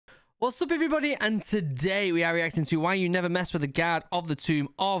What's up, everybody? And today we are reacting to why you never mess with the guard of the tomb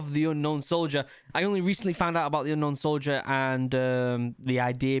of the unknown soldier. I only recently found out about the unknown soldier and the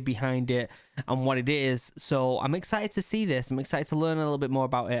idea behind it and what it is. So I'm excited to see this. I'm excited to learn a little bit more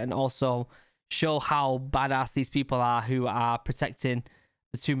about it and also show how badass these people are who are protecting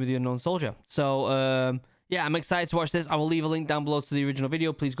the tomb of the unknown soldier. So yeah, I'm excited to watch this. I will leave a link down below to the original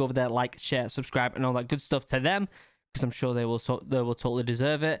video. Please go over there, like, share, subscribe, and all that good stuff to them, because I'm sure they will totally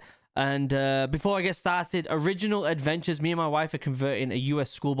deserve it. And before I get started, Original Adventures, me and my wife are converting a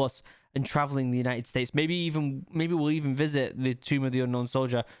US school bus and traveling the United States. Maybe we'll even visit the Tomb of the Unknown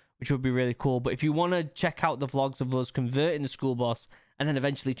Soldier, which would be really cool. But if you want to check out the vlogs of us converting the school bus and then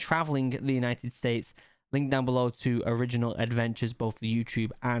eventually traveling the United States, link down below to Original Adventures, both the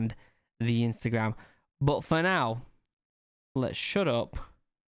YouTube and the Instagram. But for now, let's shut up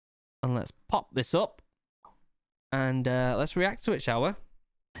and let's pop this up and let's react to it, shall we?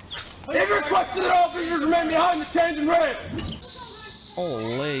 If requested that all visitors remain behind the changing rail.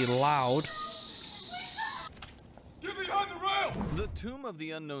 Holy loud. Get behind the rail! The Tomb of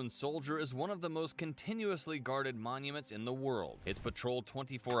the Unknown Soldier is one of the most continuously guarded monuments in the world. It's patrolled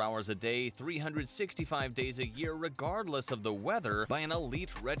 24 hours a day, 365 days a year, regardless of the weather, by an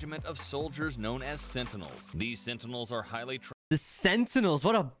elite regiment of soldiers known as Sentinels. These Sentinels are highly trained. The Sentinels,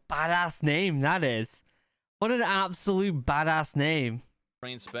 what a badass name that is. What an absolute badass name.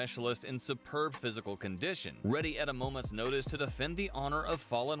 Trained specialist in superb physical condition, ready at a moment's notice to defend the honor of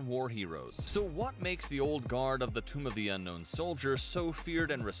fallen war heroes. So what makes the old guard of the Tomb of the Unknown Soldier so feared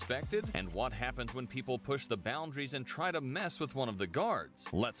and respected? And what happens when people push the boundaries and try to mess with one of the guards?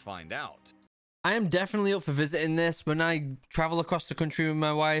 Let's find out. I am definitely up for visiting this. When I travel across the country with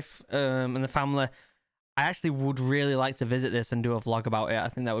my wife and the family, I actually would really like to visit this and do a vlog about it. I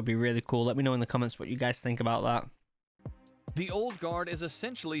think that would be really cool. Let me know in the comments what you guys think about that. The Old Guard is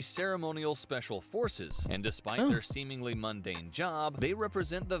essentially ceremonial special forces, and despite their seemingly mundane job, they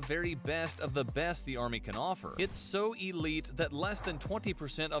represent the very best of the best the Army can offer. It's so elite that less than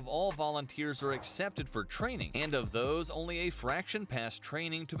 20% of all volunteers are accepted for training, and of those, only a fraction pass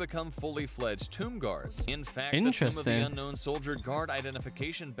training to become fully fledged Tomb Guards. In fact, the Tomb of the Unknown Soldier Guard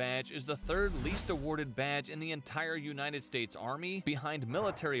Identification Badge is the third least awarded badge in the entire United States Army, behind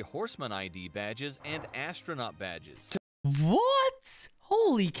military horseman ID badges and astronaut badges. What?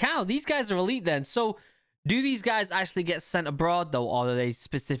 Holy cow, these guys are elite then. So do these guys actually get sent abroad though, or are they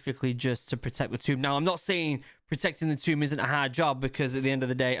specifically just to protect the tomb? Now, I'm not saying protecting the tomb isn't a hard job, because at the end of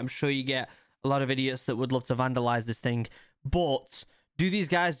the day, I'm sure you get a lot of idiots that would love to vandalize this thing. But do these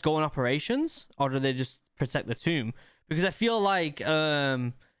guys go on operations, or do they just protect the tomb? Because I feel like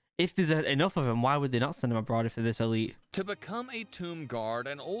if there's enough of them, why would they not send them abroad if they're this elite? To become a Tomb Guard,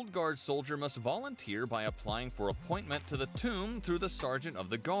 an Old Guard soldier must volunteer by applying for appointment to the tomb through the Sergeant of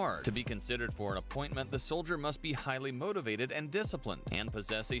the Guard. To be considered for an appointment, the soldier must be highly motivated and disciplined, and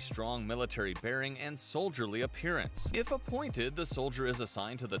possess a strong military bearing and soldierly appearance. If appointed, the soldier is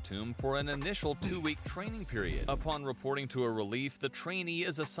assigned to the tomb for an initial 2-week training period. Upon reporting to a relief, the trainee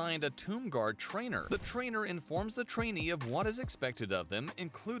is assigned a Tomb Guard trainer. The trainer informs the trainee of what is expected of them,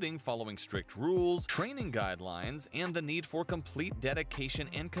 including following strict rules, training guidelines, and the need for complete dedication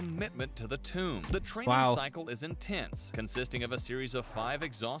and commitment to the tomb. The training cycle is intense, consisting of a series of 5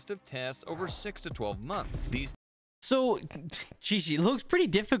 exhaustive tests over 6 to 12 months. So, geez, it looks pretty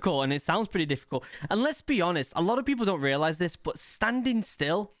difficult and it sounds pretty difficult. And let's be honest, a lot of people don't realize this, but standing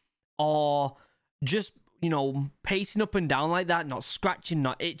still or just, you know, pacing up and down like that, not scratching,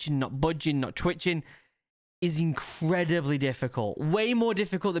 not itching, not budging, not twitching, is incredibly difficult. Way more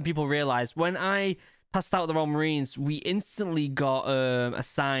difficult than people realize. When I passed out the Royal Marines, we instantly got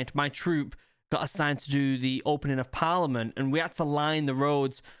assigned, my troop got assigned to do the opening of Parliament, and we had to line the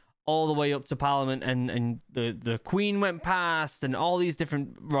roads all the way up to Parliament, and the Queen went past, and all these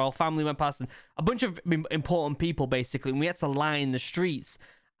different royal family went past, and a bunch of important people basically, and we had to line the streets.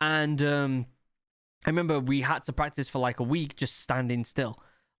 And I remember we had to practice for like a week just standing still,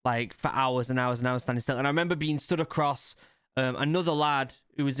 like for hours and hours and hours standing still. And I remember being stood across another lad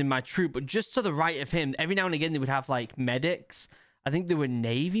who was in my troop, but just to the right of him, every now and again they would have like medics. I think they were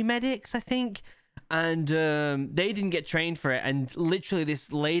Navy medics, I think, and they didn't get trained for it. And literally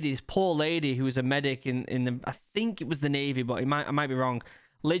this lady, this poor lady who was a medic in the, I think it was the Navy, but I might be wrong,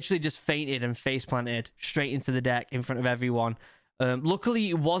 literally just fainted and face planted straight into the deck in front of everyone. Luckily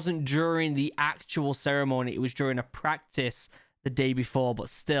it wasn't during the actual ceremony, it was during a practice the day before, but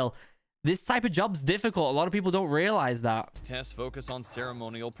still, this type of job's difficult. A lot of people don't realize that. Tests focus on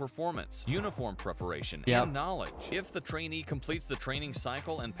ceremonial performance, uniform preparation, Yep. and knowledge. If the trainee completes the training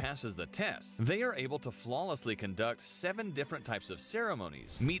cycle and passes the tests, they are able to flawlessly conduct 7 different types of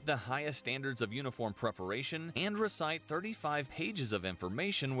ceremonies, meet the highest standards of uniform preparation, and recite 35 pages of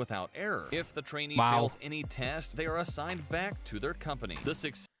information without error. If the trainee fails any test, they are assigned back to their company.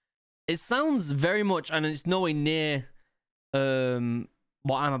 It sounds very much, and it's nowhere near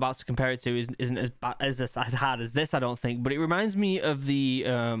what I'm about to compare it to isn't as hard as this, I don't think, but it reminds me of the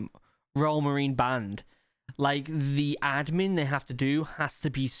Royal Marine Band. Like, the admin they have to do has to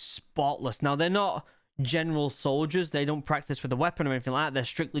be spotless. Now, they're not general soldiers, they don't practice with a weapon or anything like that, they're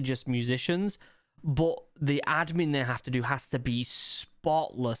strictly just musicians, but the admin they have to do has to be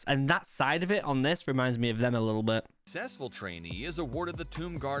spotless, and that side of it on this reminds me of them a little bit. Successful trainee is awarded the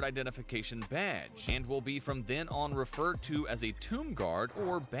Tomb Guard Identification Badge and will be from then on referred to as a Tomb Guard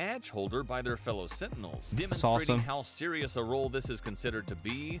or badge holder by their fellow Sentinels. Demonstrating how serious a role this is considered to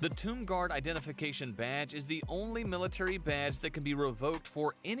be, the Tomb Guard Identification Badge is the only military badge that can be revoked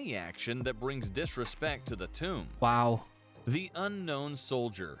for any action that brings disrespect to the tomb. Wow. The Unknown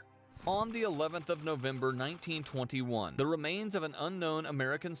Soldier. On the 11th of November 1921, the remains of an unknown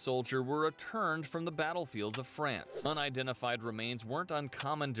American soldier were returned from the battlefields of France. Unidentified remains weren't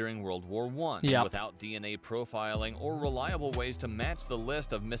uncommon during World War I. Yep. Without DNA profiling or reliable ways to match the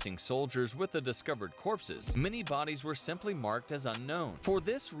list of missing soldiers with the discovered corpses, many bodies were simply marked as unknown. For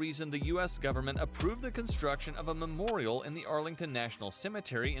this reason, the U.S. government approved the construction of a memorial in the Arlington National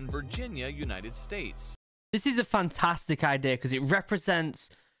Cemetery in Virginia, United States. This is a fantastic idea because it represents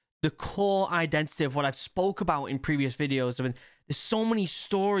the core identity of what I've spoke about in previous videos. I mean, there's so many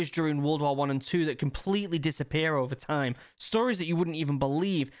stories during World War I and II that completely disappear over time. Stories that you wouldn't even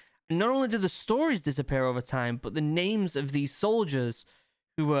believe. And not only do the stories disappear over time, but the names of these soldiers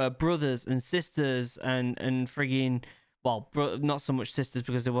who were brothers and sisters and friggin', well, not so much sisters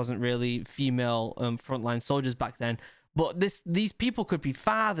because there wasn't really female frontline soldiers back then. But these people could be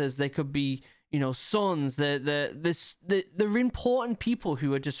fathers, they could be, you know, sons. They're important people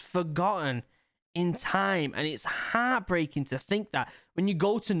who are just forgotten in time, and it's heartbreaking to think that when you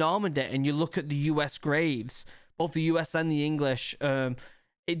go to Normandy and you look at the U.S. graves, both the U.S. and the English,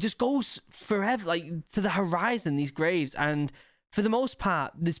 it just goes forever, like to the horizon. These graves, and for the most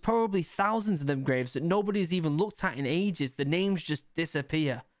part, there's probably thousands of them graves that nobody's even looked at in ages. The names just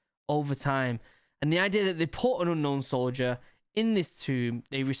disappear over time. And the idea that they put an unknown soldier in this tomb,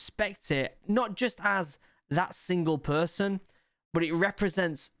 they respect it, not just as that single person, but it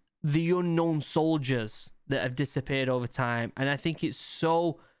represents the unknown soldiers that have disappeared over time. And I think it's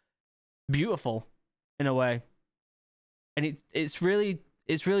so beautiful in a way. And it's really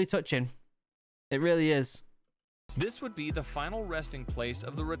touching. It really is. This would be the final resting place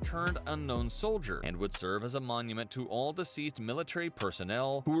of the returned unknown soldier and would serve as a monument to all deceased military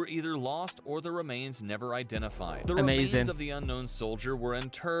personnel who were either lost or the remains never identified. The remains of the unknown soldier were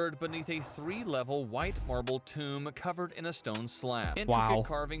interred beneath a 3-level white marble tomb covered in a stone slab. Intricate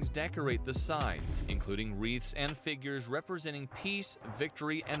carvings decorate the sides, including wreaths and figures representing peace,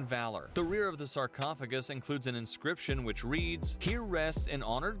 victory, and valor. The rear of the sarcophagus includes an inscription which reads, "Here rests in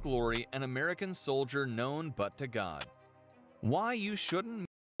honored glory an American soldier known but to God." Why you shouldn't?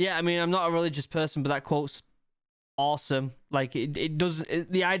 Yeah, I mean, I'm not a religious person, but that quote's awesome. Like, it does.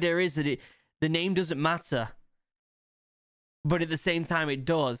 The idea is that the name doesn't matter, but at the same time, it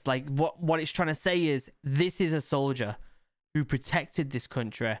does. Like, what it's trying to say is, this is a soldier who protected this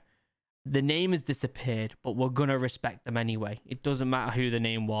country. The name has disappeared, but we're gonna respect them anyway. It doesn't matter who the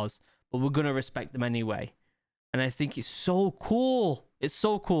name was, but we're gonna respect them anyway. And I think it's so cool. It's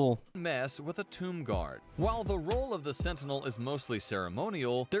so cool. Mess with a tomb guard. While the role of the sentinel is mostly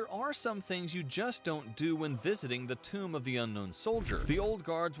ceremonial, there are some things you just don't do when visiting the tomb of the unknown soldier. The old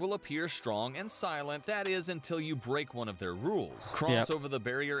guards will appear strong and silent, that is, until you break one of their rules. Cross over the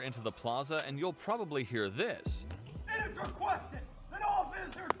barrier into the plaza and you'll probably hear this. It is requested that all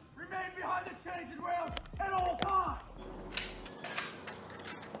visitors remain behind the changing rails at all times.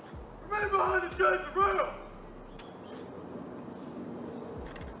 Remain behind the changing rails.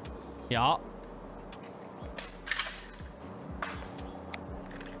 Yeah.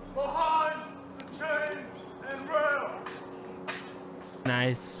 Behind the chain and rail.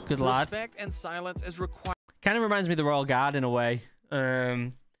 Nice. Good lad. Respect and silence is required. Kind of reminds me of the Royal Guard in a way.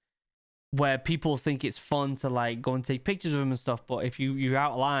 Where people think it's fun to like go and take pictures of them and stuff, but if you're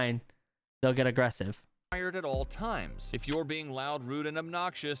out of line, they'll get aggressive. At all times. If you're being loud, rude, and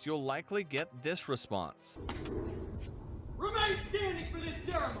obnoxious, you'll likely get this response. Remain standing for this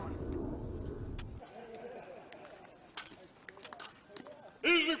ceremony. It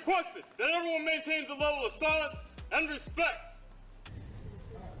is requested that everyone maintains a level of silence and respect.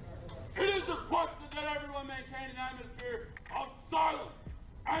 It is requested that everyone maintain an atmosphere of silence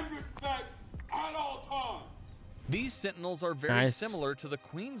and respect at all times. These sentinels are very similar to the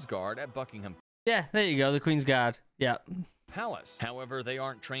Queen's Guard at Buckingham Yeah, there you go, the Queen's Guard. Yeah. Palace. However, they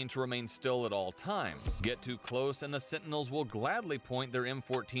aren't trained to remain still at all times. Get too close and the sentinels will gladly point their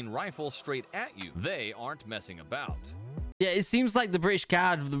M14 rifle straight at you. They aren't messing about. Yeah, it seems like the British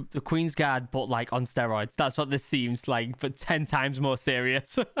Guard, the Queen's Guard, but like on steroids. That's what this seems like, but 10 times more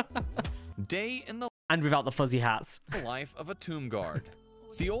serious. Day in the and without the fuzzy hats. life of a tomb guard.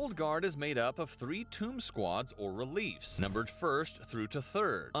 The Old Guard is made up of 3 tomb squads or reliefs, numbered 1st through to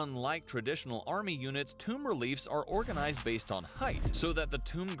 3rd. Unlike traditional army units, tomb reliefs are organized based on height, so that the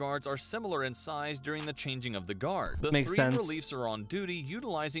tomb guards are similar in size during the changing of the guard. The Makes 3 sense. reliefs are on duty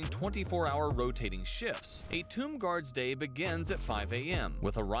utilizing 24-hour rotating shifts. A tomb guard's day begins at 5 a.m.,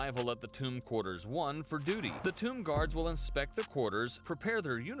 with arrival at the tomb quarters 1 for duty. The tomb guards will inspect the quarters, prepare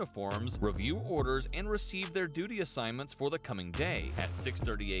their uniforms, review orders, and receive their duty assignments for the coming day. At 6:30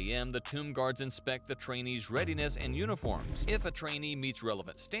 a.m., the tomb guards inspect the trainee's readiness and uniforms. If a trainee meets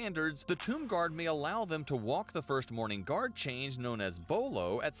relevant standards, the tomb guard may allow them to walk the first morning guard change known as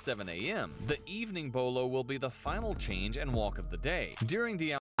bolo at 7 a.m. The evening bolo will be the final change and walk of the day. During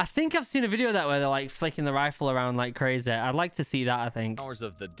the I think I've seen a video of that where they're like flicking the rifle around like crazy. I'd like to see that, I think. hours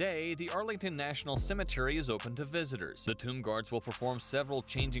of the day, the Arlington National Cemetery is open to visitors. The tomb guards will perform several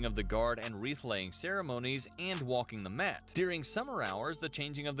changing of the guard and wreath-laying ceremonies and walking the mat. During summer hours, the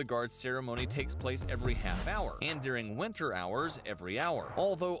changing of the guard ceremony takes place every half hour, and during winter hours, every hour.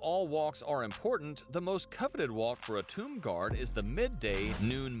 Although all walks are important, the most coveted walk for a tomb guard is the midday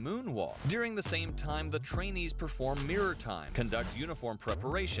noon moon walk. During the same time, the trainees perform mirror time, conduct uniform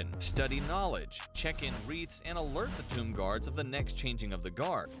preparation, study knowledge, check in wreaths, and alert the tomb guards of the next changing of the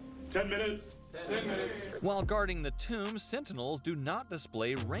guard. 10 minutes. 10 minutes. While guarding the tomb, sentinels do not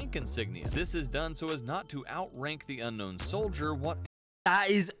display rank insignia. This is done so as not to outrank the unknown soldier. That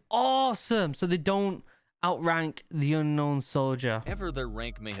is awesome. So they don't outrank the unknown soldier. Whatever their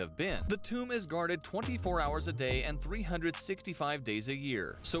rank may have been. The tomb is guarded 24 hours a day and 365 days a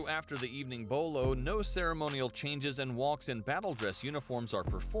year. So after the evening bolo, no ceremonial changes and walks in battle dress uniforms are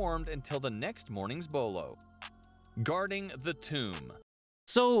performed until the next morning's bolo. Guarding the tomb.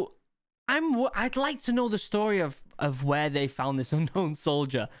 So I'd like to know the story of where they found this unknown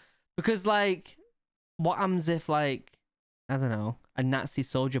soldier, because like, what happens if like, I don't know, a Nazi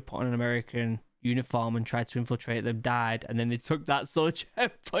soldier put on an American uniform and tried to infiltrate them, died, and then they took that soldier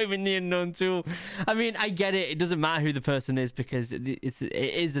and put him in the unknown tomb? I mean, I get it. It doesn't matter who the person is because it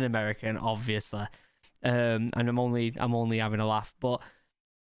is an American, obviously. And I'm only having a laugh, but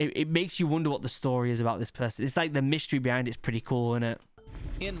it makes you wonder what the story is about this person. It's like the mystery behind it's pretty cool, isn't it?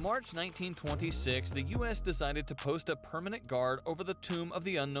 In March 1926, the U.S. decided to post a permanent guard over the tomb of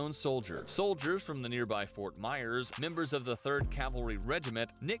the unknown soldier. Soldiers from the nearby Fort Myers, members of the 3rd Cavalry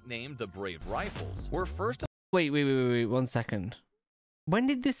Regiment, nicknamed the Brave Rifles, were first... Wait, 1 second. When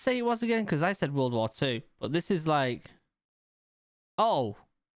did this say it was again? Because I said World War II, but this is like... Oh,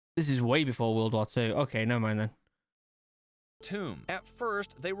 this is way before World War II. Okay, never mind then. Tomb. At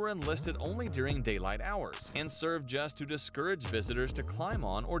first, they were enlisted only during daylight hours and served just to discourage visitors to climb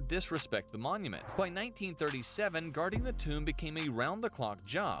on or disrespect the monument. By 1937, guarding the tomb became a round-the-clock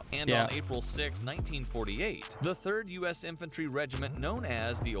job, and on April 6, 1948, the 3rd U.S. Infantry Regiment, known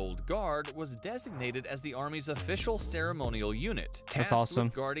as the Old Guard, was designated as the Army's official ceremonial unit, tasked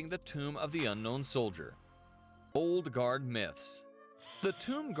with guarding the tomb of the unknown soldier. Old Guard myths. The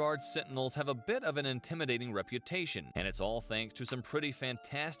tomb guard sentinels have a bit of an intimidating reputation, and it's all thanks to some pretty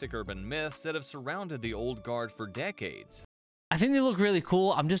fantastic urban myths that have surrounded the Old Guard for decades. I think they look really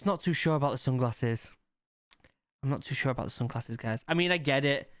cool. I'm just not too sure about the sunglasses. I'm not too sure about the sunglasses, guys. I mean, I get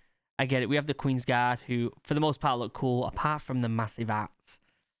it. We have the Queen's Guard, who, for the most part, look cool, apart from the massive hats.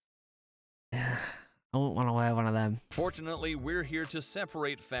 I wouldn't want to wear one of them. Fortunately, we're here to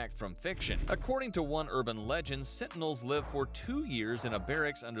separate fact from fiction. According to one urban legend, sentinels live for 2 years in a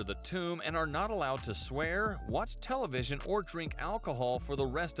barracks under the tomb and are not allowed to swear, watch television, or drink alcohol for the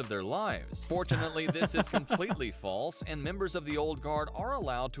rest of their lives. Fortunately, this is completely false, and members of the Old Guard are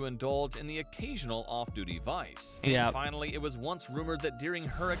allowed to indulge in the occasional off-duty vice. And finally, it was once rumored that during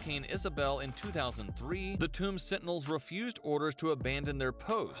Hurricane Isabel in 2003, the tomb sentinels refused orders to abandon their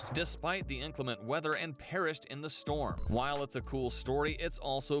post, despite the inclement weather, and perished in the storm. While it's a cool story, it's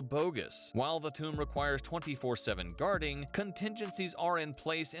also bogus. While the tomb requires 24/7 guarding, contingencies are in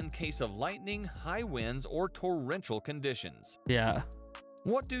place in case of lightning, high winds, or torrential conditions. Yeah.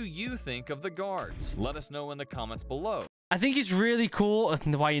 What do you think of the guards? Let us know in the comments below. I think it's really cool.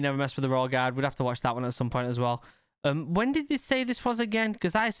 Why You Never Mess with the Royal Guard. We'd have to watch that one at some point as well. When did they say this was again?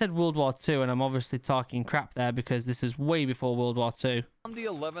 Because I said World War II, and I'm obviously talking crap there because this is way before World War II. On the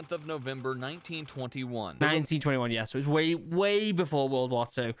 11th of November, 1921. 1921, yeah. So it's way before World War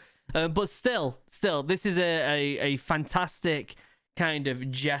II. But still, this is a fantastic kind of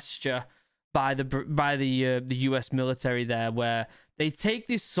gesture by the U.S. military there, where they take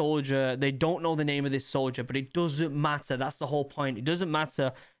this soldier. They don't know the name of this soldier, but it doesn't matter. That's the whole point. It doesn't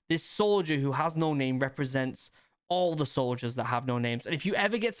matter. This soldier who has no name represents all the soldiers that have no names. And if you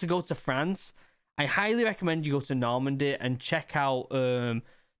ever get to go to France, I highly recommend you go to Normandy and check out the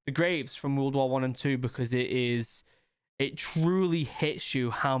graves from World War I and II, because it truly hits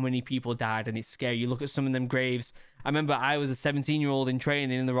you how many people died, and it's scary. You look at some of them graves. I remember I was a 17-year-old in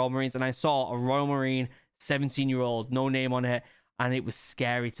training in the Royal Marines, and I saw a Royal Marine 17-year-old, no name on it, and it was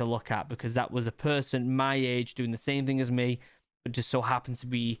scary to look at, because that was a person my age doing the same thing as me, but just so happened to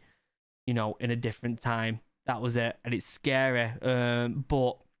be, you know, in a different time. That was it, and it's scary.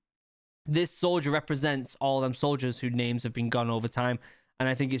 But this soldier represents all them soldiers whose names have been gone over time, and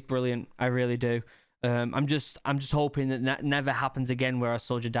I think it's brilliant. I really do. I'm just hoping that never happens again, where a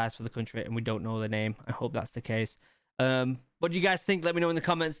soldier dies for the country and we don't know their name. I hope that's the case. What do you guys think? Let me know in the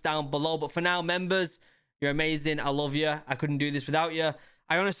comments down below. But for now, members, you're amazing. I love you. I couldn't do this without you.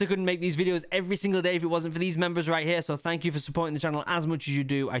 I honestly couldn't make these videos every single day if it wasn't for these members right here. So thank you for supporting the channel as much as you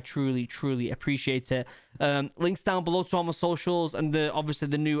do. I truly appreciate it. Links down below to all my socials, and obviously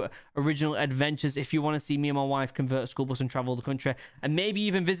the new Original Adventures if you want to see me and my wife convert a school bus and travel the country, and maybe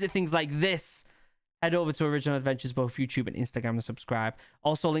even visit things like this. Head over to Original Adventures, both YouTube and Instagram, and subscribe.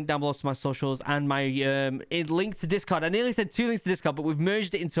 Also, link down below to my socials and my link to Discord. I nearly said 2 links to Discord, but we've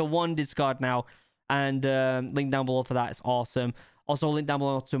merged it into 1 Discord now. And link down below for that. It's awesome. Also, link down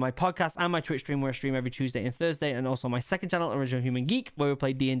below to my podcast and my Twitch stream, where I stream every Tuesday and Thursday. And also my second channel, Original Human Geek, where we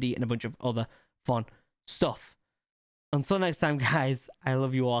play D&D and a bunch of other fun stuff. Until next time, guys, I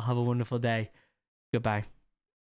love you all. Have a wonderful day. Goodbye.